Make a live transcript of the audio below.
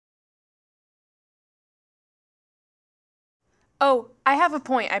Oh, I have a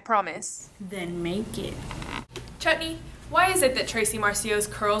point, I promise. Then make it. Chutney, why is it that Tracy Marcio's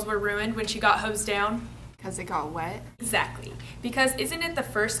curls were ruined when she got hosed down? Because it got wet? Exactly. Because isn't it the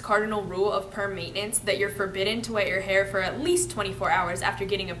first cardinal rule of perm maintenance that you're forbidden to wet your hair for at least 24 hours after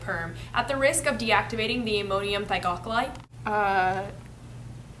getting a perm, at the risk of deactivating the ammonium thioclite?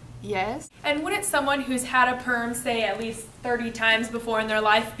 Yes. And wouldn't someone who's had a perm, say, at least 30 times before in their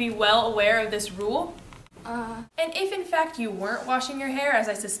life be well aware of this rule? And if in fact you weren't washing your hair, as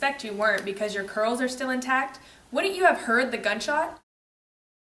I suspect you weren't because your curls are still intact, wouldn't you have heard the gunshot?